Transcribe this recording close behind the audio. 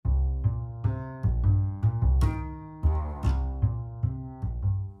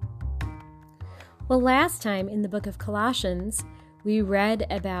Well, last time in the book of Colossians, we read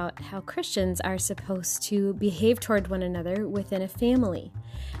about how Christians are supposed to behave toward one another within a family.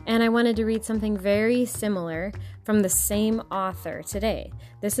 And I wanted to read something very similar from the same author today.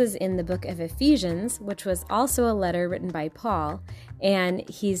 This is in the book of Ephesians, which was also a letter written by Paul, and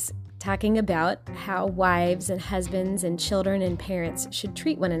he's talking about how wives and husbands and children and parents should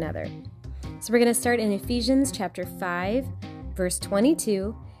treat one another. So we're going to start in Ephesians chapter 5, verse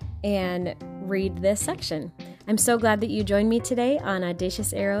 22, and read this section. I'm so glad that you joined me today on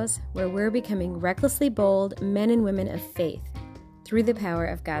Audacious Arrows, where we're becoming recklessly bold men and women of faith through the power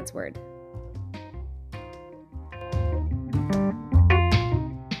of God's Word.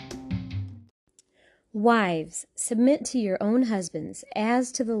 Wives, submit to your own husbands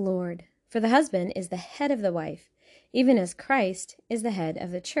as to the Lord, for the husband is the head of the wife, even as Christ is the head of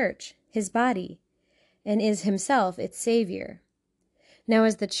the church, his body, and is himself its Savior. Now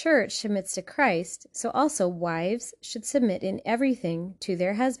as the church submits to Christ, so also wives should submit in everything to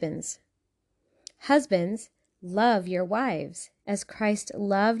their husbands. Husbands, love your wives, as Christ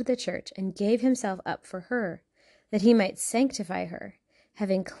loved the church and gave himself up for her, that he might sanctify her,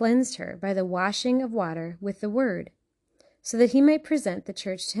 having cleansed her by the washing of water with the word, so that he might present the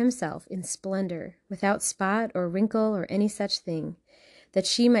church to himself in splendor, without spot or wrinkle or any such thing, that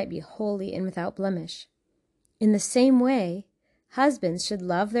she might be holy and without blemish. In the same way, husbands should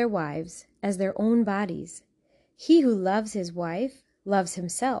love their wives as their own bodies. He who loves his wife loves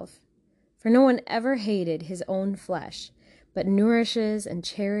himself. For no one ever hated his own flesh, but nourishes and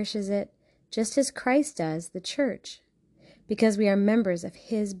cherishes it, just as Christ does the church, because we are members of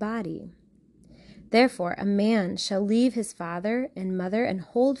his body. Therefore a man shall leave his father and mother and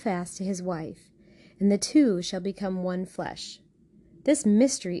hold fast to his wife, and the two shall become one flesh. This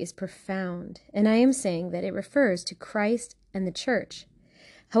mystery is profound, and I am saying that it refers to Christ and the church.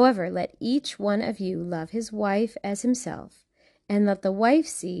 However, let each one of you love his wife as himself, and let the wife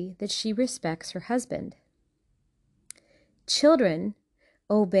see that she respects her husband. Children,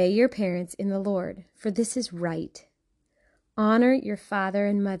 obey your parents in the Lord, for this is right. Honor your father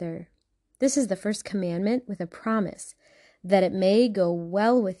and mother. This is the first commandment with a promise, that it may go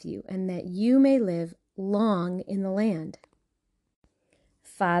well with you and that you may live long in the land.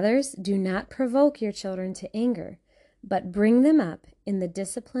 Fathers, do not provoke your children to anger, but bring them up in the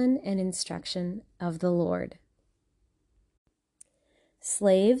discipline and instruction of the Lord.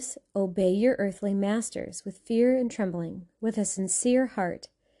 Slaves, obey your earthly masters with fear and trembling, with a sincere heart,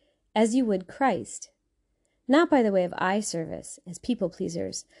 as you would Christ, not by the way of eye service, as people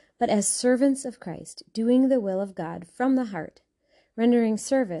pleasers, but as servants of Christ, doing the will of God from the heart, rendering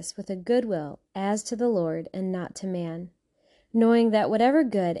service with a good will as to the Lord and not to man, knowing that whatever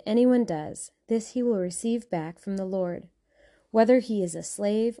good anyone does, this he will receive back from the Lord, whether he is a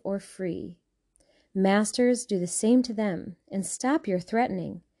slave or free. Masters, do the same to them, and stop your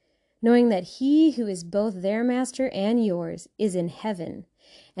threatening, knowing that he who is both their master and yours is in heaven,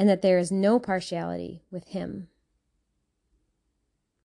 and that there is no partiality with him.